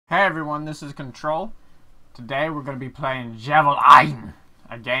Hey everyone, this is Control. Today we're going to be playing Javal ein,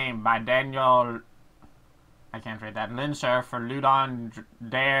 a game by Daniel, I can't read that, Linser for Ludon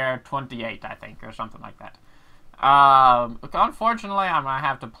Dare 28, I think, or something like that. Unfortunately, I'm going to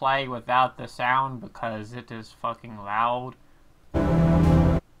have to play without the sound because it is fucking loud.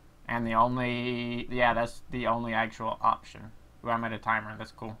 And that's the only actual option. Ooh, I'm at a timer,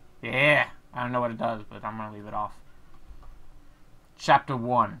 that's cool. Yeah, I don't know what it does, but I'm going to leave it off. Chapter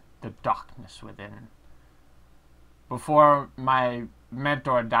 1, The Darkness Within. Before my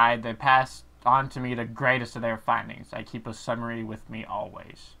mentor died, they passed on to me the greatest of their findings. I keep a summary with me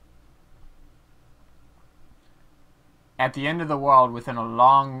always. At the end of the world, within a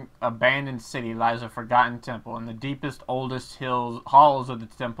long, abandoned city, lies a forgotten temple. In the deepest, oldest halls of the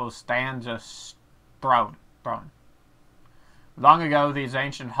temple stands a throne. Long ago, these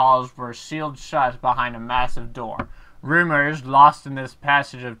ancient halls were sealed shut behind a massive door. Rumors, lost in this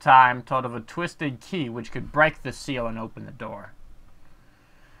passage of time, told of a twisted key which could break the seal and open the door.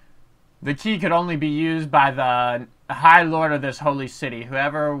 The key could only be used by the High Lord of this holy city,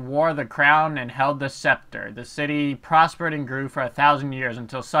 whoever wore the crown and held the scepter. The city prospered and grew for 1,000 years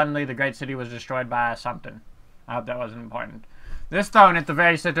until suddenly the great city was destroyed by something. I hope that wasn't important. This stone at the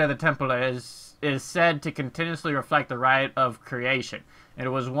very center of the temple is said to continuously reflect the rite of creation. It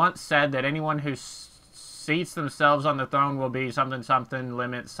was once said that anyone who seats themselves on the throne will be something something,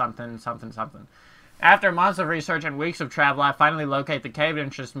 limit something something something. After months of research and weeks of travel, I finally locate the cave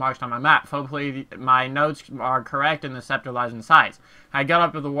entrance marked on my map. Hopefully my notes are correct and the scepter lies inside. I get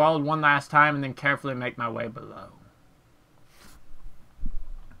up to the world one last time and then carefully make my way below.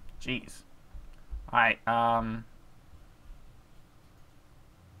 Jeez. Alright,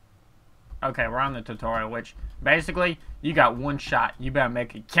 okay, we're on the tutorial, which, basically, you got one shot. You better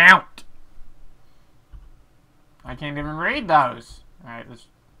make it count. I can't even read those. Alright, let's...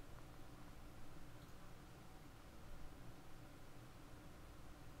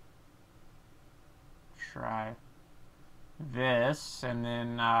 try this, and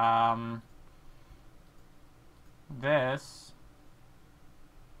then, this.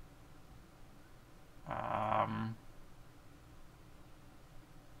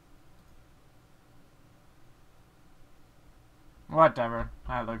 Whatever.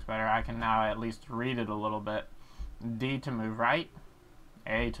 That looks better. I can now at least read it a little bit. D to move right.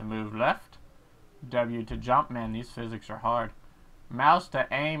 A to move left. W to jump. Man, these physics are hard. Mouse to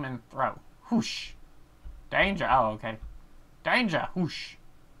aim and throw. Whoosh. Danger. Oh, okay. Danger. Whoosh.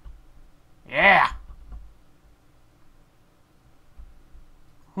 Yeah.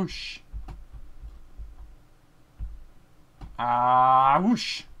 Whoosh.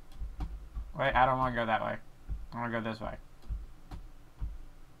 Whoosh. Wait, I don't want to go that way. I want to go this way.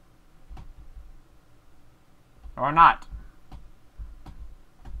 Or not.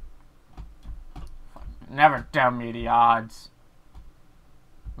 Never tell me the odds.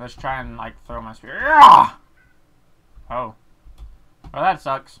 Let's try and, like, throw my spear. Oh. Well, that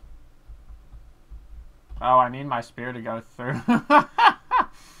sucks. Oh, I need my spear to go through.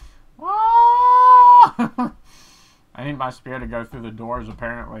 I need my spear to go through the doors,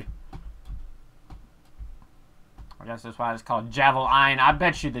 apparently. I guess that's why it's called Javal ein. I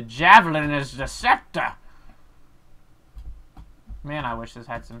bet you the javelin is the scepter. Man, I wish this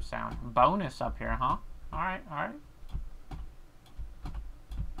had some sound. Bonus up here, huh? Alright, alright.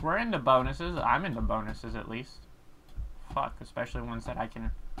 We're into bonuses. I'm into bonuses, at least. Fuck, especially ones that I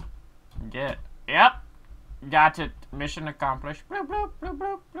can get. Yep! Got it. Mission accomplished. Bloop, bloop, bloop,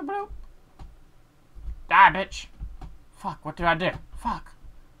 bloop, bloop, bloop. Die, bitch! Fuck, what did I do? Fuck.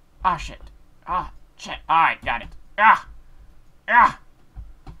 Ah, shit. Ah, shit. Alright, got it. Ah! Ah!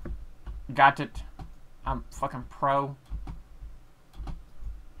 Got it. I'm fucking pro.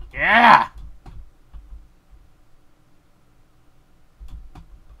 Yeah!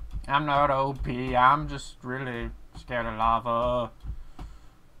 I'm not OP, I'm just really scared of lava.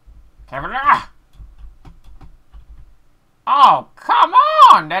 Careful. Ah! Oh, come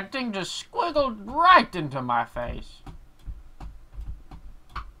on! That thing just squiggled right into my face.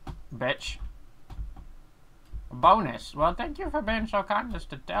 Bitch. A bonus. Well, thank you for being so kind as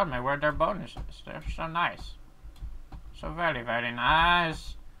to tell me where their bonuses. They're so nice. So very, very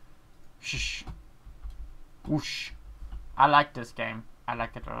nice. Shh. Whoosh. I like this game. I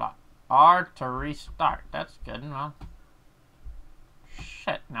like it a lot. R to restart. That's good. Well,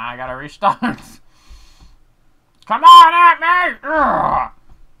 shit. Now I gotta restart. Come on at me! Ugh.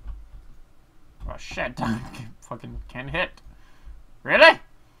 Oh shit. Fucking can't hit. Really?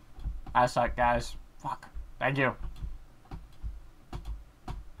 I suck, guys. Fuck. Thank you.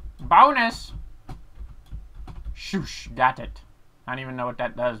 Bonus! Shoosh, got it. I don't even know what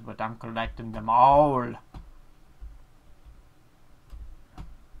that does, but I'm collecting them all.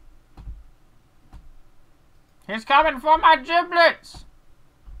 He's coming for my giblets!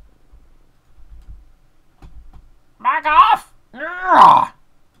 Back off! Ugh.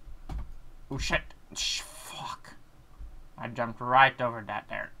 Oh shit. Fuck. I jumped right over that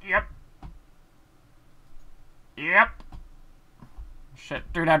there. Yep. Yep.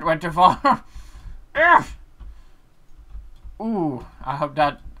 Shit, dude, that went too far. Ooh, I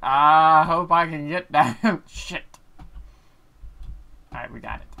hope I can get that. Shit. Alright, we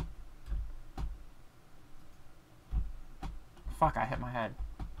got it. Fuck, I hit my head.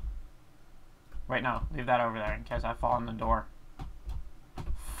 Wait, no, leave that over there in case I fall in the door.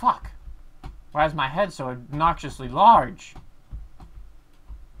 Fuck. Why is my head so obnoxiously large?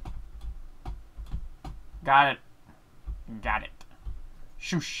 Got it. Got it.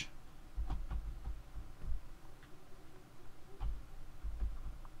 Shoosh.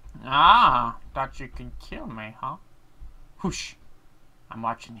 Ah, thought you could kill me, huh? Whoosh. I'm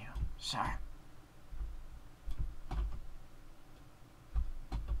watching you, sir.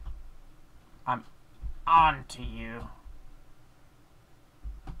 I'm on to you.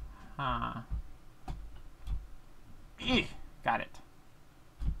 Huh. Eeh, got it.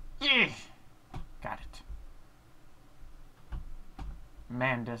 Eeh, got it.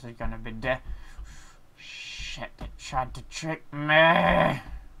 Man, this is gonna be dead. Shit, it tried to trick me.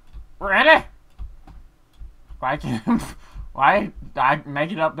 Ready? Why can't... Why? I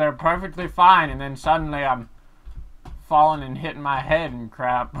make it up there perfectly fine, and then suddenly I'm falling and hitting my head and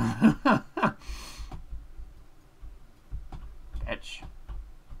crap. Bitch.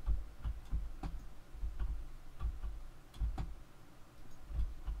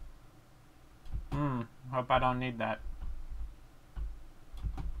 Hope I don't need that.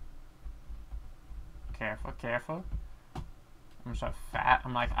 Careful, careful. I'm so fat.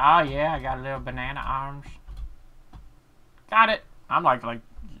 I'm like, oh yeah, I got little banana arms. Got it. I'm like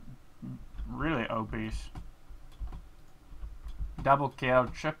really obese. Double kill,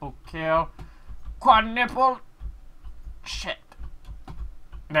 triple kill, quadruple. Shit.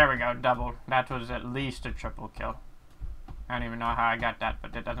 There we go, double. That was at least a triple kill. I don't even know how I got that,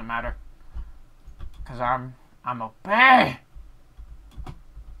 but it doesn't matter. Cause I'm OP. I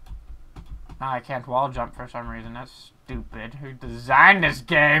can't wall jump for some reason. That's stupid. Who designed this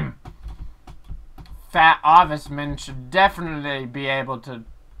game? Fat office men should definitely be able to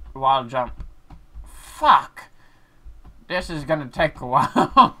wall jump. Fuck. This is gonna take a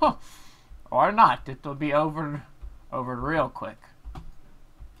while. Or not. It'll be over real quick.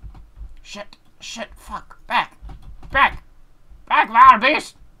 Shit. Shit. Fuck. Back. Back. Back, wild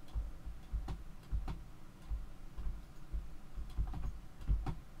beast.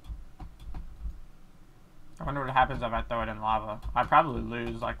 I wonder what happens if I throw it in lava. I'd probably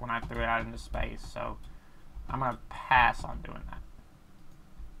lose like when I threw it out into space, so I'm gonna pass on doing that.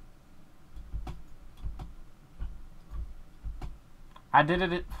 I did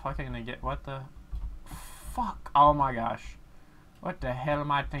it fucking to get what the fuck? Oh my gosh. What the hell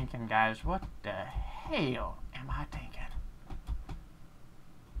am I thinking, guys? What the hell am I thinking?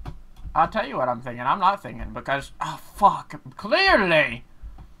 I'll tell you what I'm thinking. I'm not thinking because oh fuck, clearly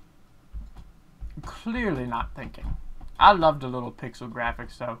not thinking. I love the little pixel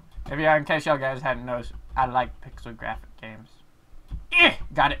graphics, so in case y'all guys hadn't noticed, I like pixel graphic games.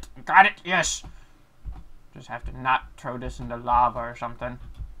 Got it, yes. Just have to not throw this into lava or something.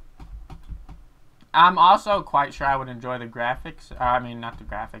 I'm also quite sure I would enjoy the graphics. I mean, not the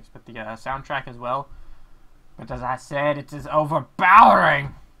graphics, but the soundtrack as well. But as I said, it is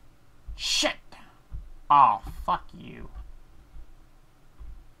overpowering. Shit. Oh, fuck you.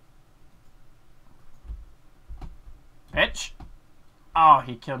 Bitch. Oh,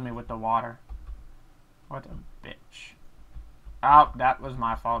 he killed me with the water. What a bitch. Oh, that was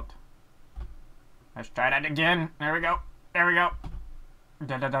my fault. Let's try that again. There we go. There we go.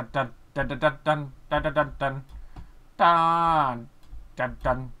 Dun dun dun dun dun dun dun dun dun dun dun dun dun dun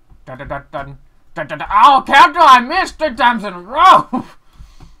dun dun dun dun dun dun. Oh, counter! I missed 3 times in a row.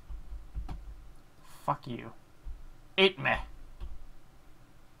 Fuck you. Eat me.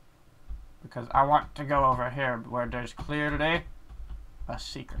 Because I want to go over here where there's clearly a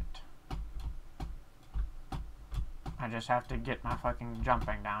secret. I just have to get my fucking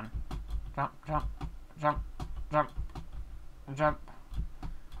jumping down. Jump, jump, jump, jump, jump.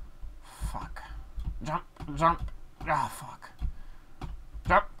 Fuck. Jump, jump. Ah, fuck.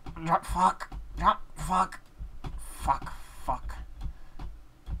 Jump, jump, fuck. Jump, fuck. Fuck, fuck.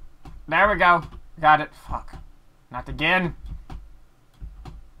 There we go. Got it. Fuck. Not again.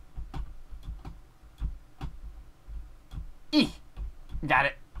 Got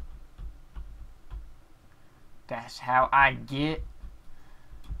it. That's how I get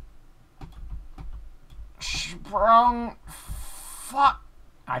sprung. Fuck.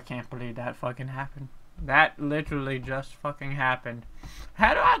 I can't believe that fucking happened. That literally just fucking happened.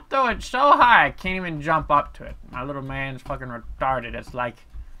 How do I throw it so high I can't even jump up to it? My little man's fucking retarded. It's like...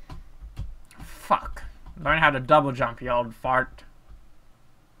 Fuck. Learn how to double jump, you old fart.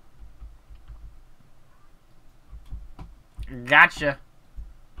 Gotcha.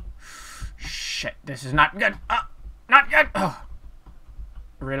 Shit, this is not good. Not good. Oh.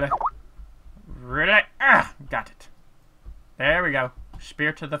 Really? Really? Got it. There we go.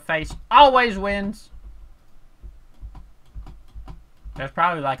 Spear to the face always wins. There's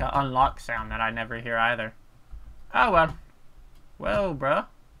probably like an unlock sound that I never hear either. Oh well. Well, bruh.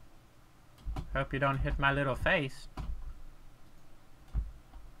 Hope you don't hit my little face.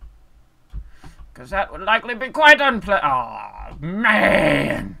 Because that would likely be quite unpleasant. Oh,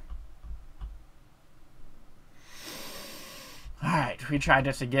 man. Alright, we try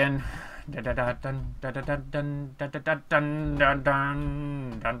this again.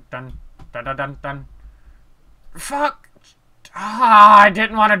 Fuck. I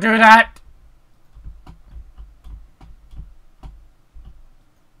didn't want to do that.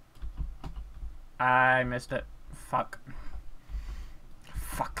 I missed it. Fuck.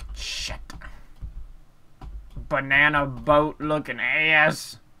 Fuck. Shit. Banana boat looking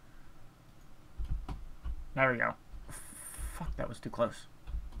ass. There we go. Fuck, that was too close.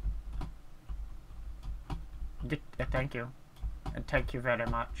 Thank you. And thank you very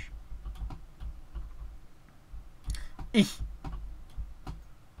much. Eek.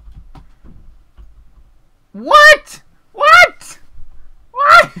 What? What?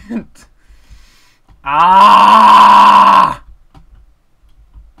 What? Ah!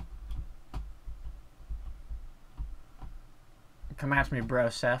 Come at me, bro,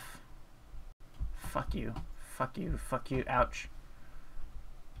 Seth. Fuck you. Fuck you. Fuck you. Ouch.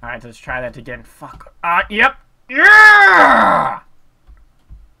 Alright, let's try that again. Fuck. Yep. Yeah!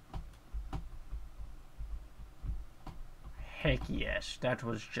 Heck yes. That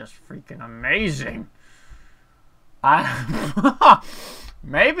was just freaking amazing.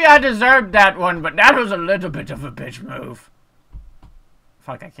 Maybe I deserved that one, but that was a little bit of a bitch move.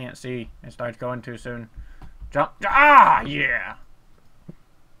 Fuck, I can't see. It starts going too soon. Jump. Yeah.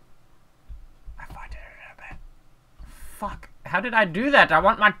 I find it a bit. Fuck. How did I do that? I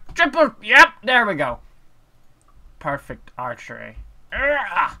want my triple. Yep, there we go. Perfect archery.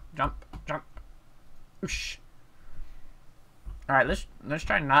 Jump, jump. Oosh. All right, let's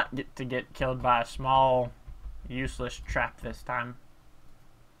try not to get killed by a small, useless trap this time.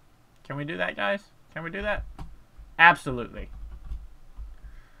 Can we do that, guys? Can we do that? Absolutely.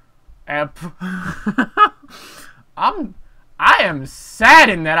 I am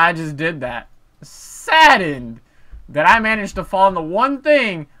saddened that I just did that. Saddened that I managed to fall on the one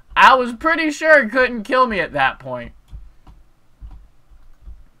thing I was pretty sure couldn't kill me at that point.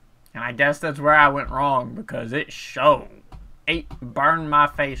 And I guess that's where I went wrong, because it showed. Burned my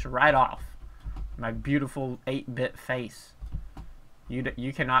face right off. My beautiful 8-bit face.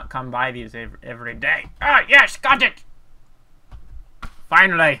 You cannot come by these every day. Yes, got it!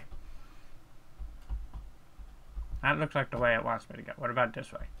 Finally! That looks like the way it wants me to go. What about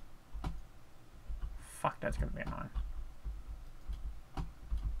this way? Fuck, that's gonna be annoying.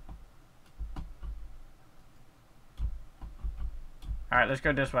 Alright, let's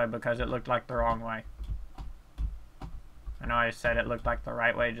go this way because it looked like the wrong way. I know I said it looked like the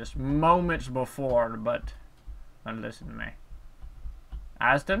right way just moments before, but don't listen to me.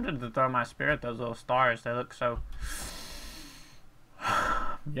 I was tempted to throw my spear at those little stars. They look so...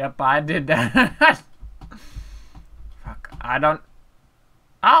 Yep, I did that. Fuck, I don't...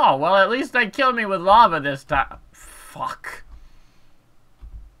 Oh, well, at least they killed me with lava this time. Fuck.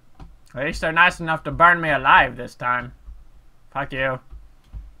 At least they're nice enough to burn me alive this time. Fuck you.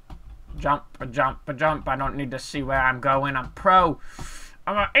 Jump, jump, jump. I don't need to see where I'm going. I'm pro.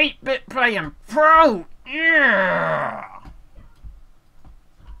 I'm an 8-bit playing pro. Yeah.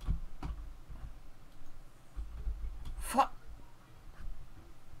 Fuck.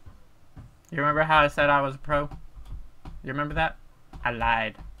 You remember how I said I was a pro? You remember that? I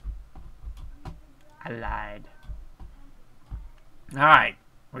lied. I lied. Alright.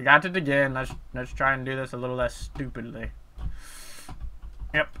 We got it again. Let's try and do this a little less stupidly.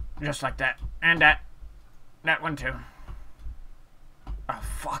 Yep, just like that. And that. That one too. Oh,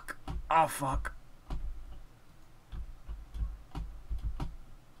 fuck. Oh, fuck.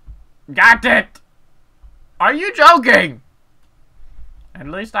 Got it! Are you joking? At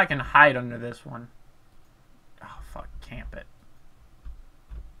least I can hide under this one. Oh, fuck. Camp it.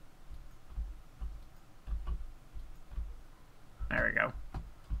 we go.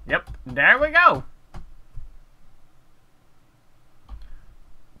 Yep, there we go.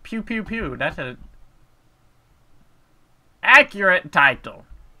 Pew pew pew. That's a accurate title.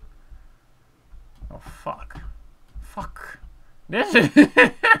 Oh fuck. Fuck. This is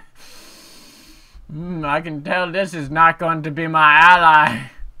I can tell this is not going to be my ally.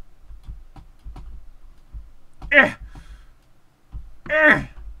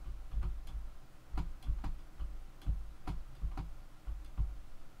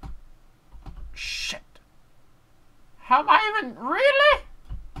 Shit. How am I even really?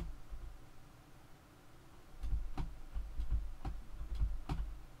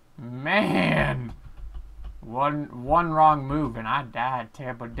 Man. One wrong move and I died.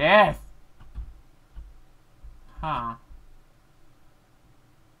 Terrible death. Huh.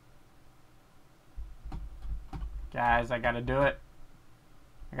 Guys, I gotta do it.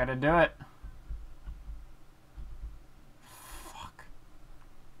 I gotta do it. Fuck.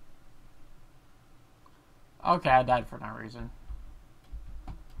 Okay, I died for no reason.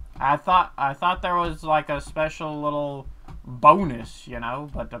 I thought there was like a special little bonus, you know,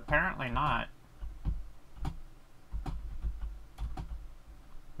 but apparently not.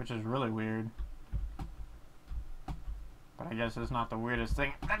 Which is really weird. But I guess it's not the weirdest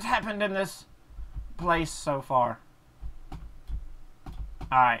thing that's happened in this place so far.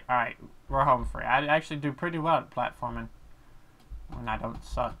 Alright, we're home free. I actually do pretty well at platforming when I don't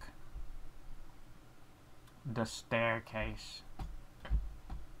suck. The staircase.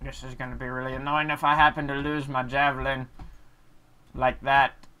 This is gonna be really annoying if I happen to lose my javelin like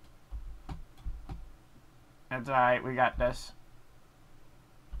that. It's alright, we got this.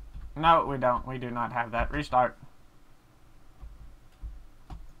 No, we don't. We do not have that. Restart.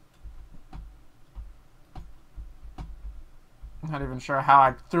 Not even sure how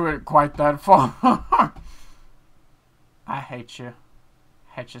I threw it quite that far. I hate you.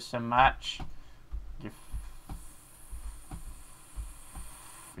 Hate you so much.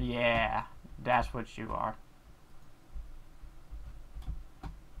 Yeah, that's what you are.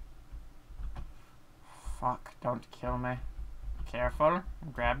 Fuck, don't kill me. Careful,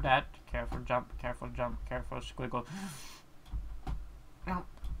 grab that. Careful jump, careful squiggle. Jump,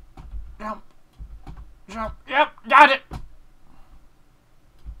 jump, jump. Yep, got it!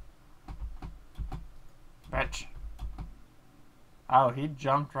 Bitch. Oh, he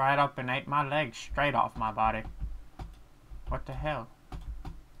jumped right up and ate my legs straight off my body. What the hell?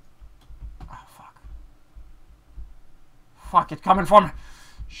 Oh, fuck. Fuck, it's coming for me!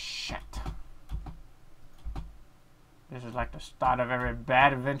 Shit. This is like the start of every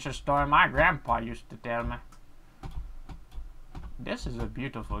bad adventure story my grandpa used to tell me. This is a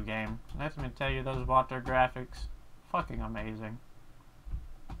beautiful game. Let me tell you, those water graphics. Fucking amazing.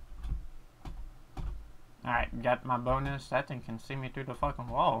 Alright, got my bonus. That thing can see me through the fucking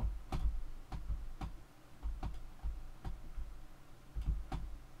wall.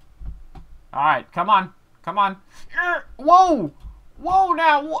 Alright, come on. Come on. Whoa! Whoa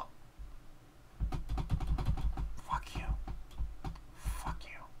now! What? Fuck you. Fuck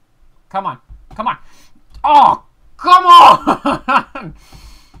you. Come on. Come on. Oh! Come on!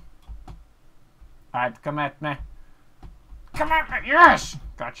 Alright, come at me. Come at me! Yes!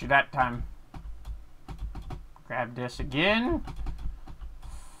 Got you that time. Grab this again.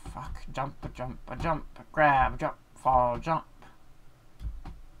 Fuck. Jump, jump, jump. Grab, jump, fall, jump.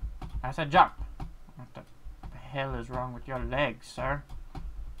 I said jump. What the hell is wrong with your legs, sir?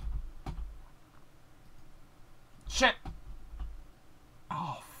 Shit!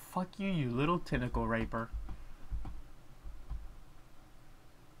 Oh, fuck you, you little tentacle raper.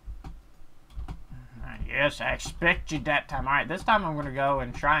 Yes, I expect you that time. Alright, this time I'm gonna go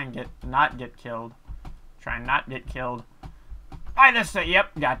and try and not get killed. Try and not get killed by this thing.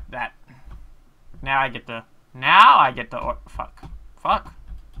 Yep, got that. Now I get the fuck. Fuck.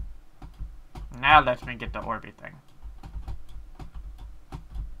 Now let me get the Orby thing.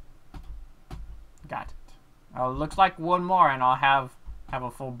 Got it. Oh, looks like one more and I'll have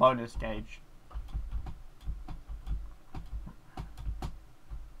a full bonus gauge.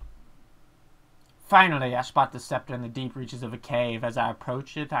 Finally, I spot the scepter in the deep reaches of a cave. As I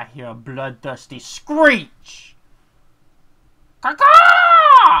approach it, I hear a bloodthirsty screech.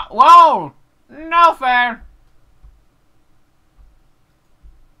 Caw-caw! Whoa! No fair!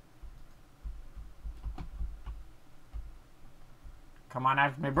 Come on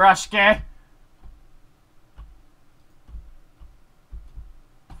after me, brushki!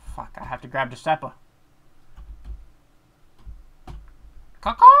 Fuck, I have to grab the scepter.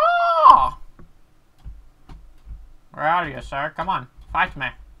 Caw-caw! Where are you, sir? Come on, fight me.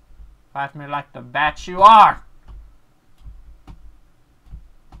 Fight me like the bat you are.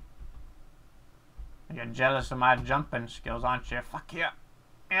 You're jealous of my jumping skills, aren't you? Fuck yeah.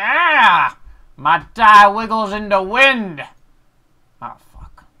 Yeah! My tie wiggles in the wind! Oh,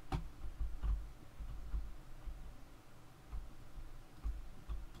 fuck.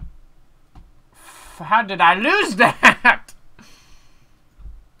 How did I lose that?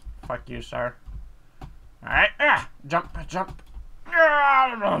 Fuck you, sir. Alright, jump, jump.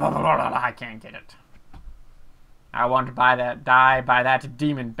 I can't get it. I want to die by that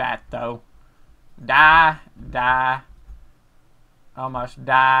demon bat, though. Die. Almost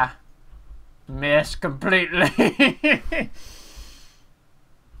die. Miss completely.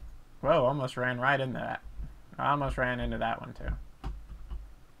 Whoa, almost ran right into that. I almost ran into that one, too.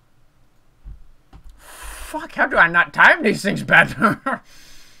 Fuck, how do I not time these things better?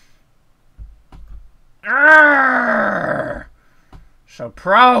 So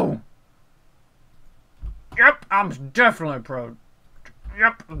pro. Yep, I'm definitely pro.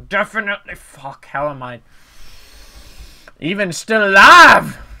 Yep, definitely. Fuck, how am I even still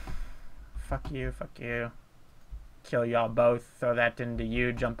alive? Fuck you, fuck you. Kill y'all both. Throw that into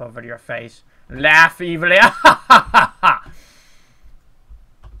you. Jump over to your face. Laugh evilly.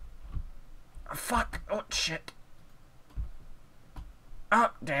 Fuck. Oh, shit.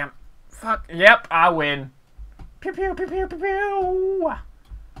 Oh, damn. Fuck. Yep, I win. Pew, pew, pew, pew, pew, pew.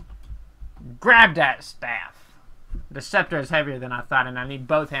 Grab that staff. The scepter is heavier than I thought, and I need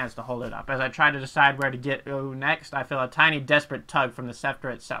both hands to hold it up. As I try to decide where to go next, I feel a tiny, desperate tug from the scepter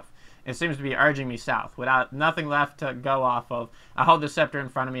itself. It seems to be urging me south. Without nothing left to go off of, I hold the scepter in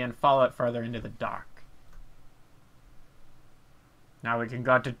front of me and follow it further into the dark. Now we can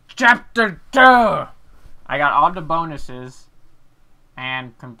go to Chapter 2! I got all the bonuses,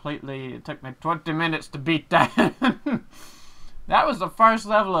 and it took me 20 minutes to beat that. That was the first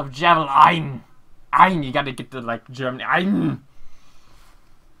level of Javal ein. Ein, you gotta get to, like, Germany. Ein!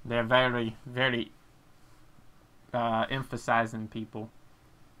 They're very, very emphasizing people.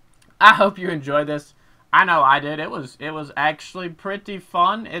 I hope you enjoyed this. I know I did. It was actually pretty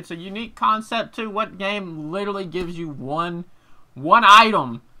fun. It's a unique concept too. What game literally gives you one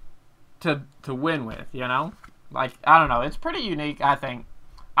item to win with, you know? Like, I don't know. It's pretty unique, I think.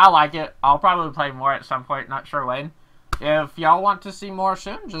 I like it. I'll probably play more at some point, not sure when. If y'all want to see more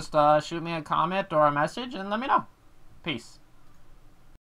soon, just shoot me a comment or a message and let me know. Peace.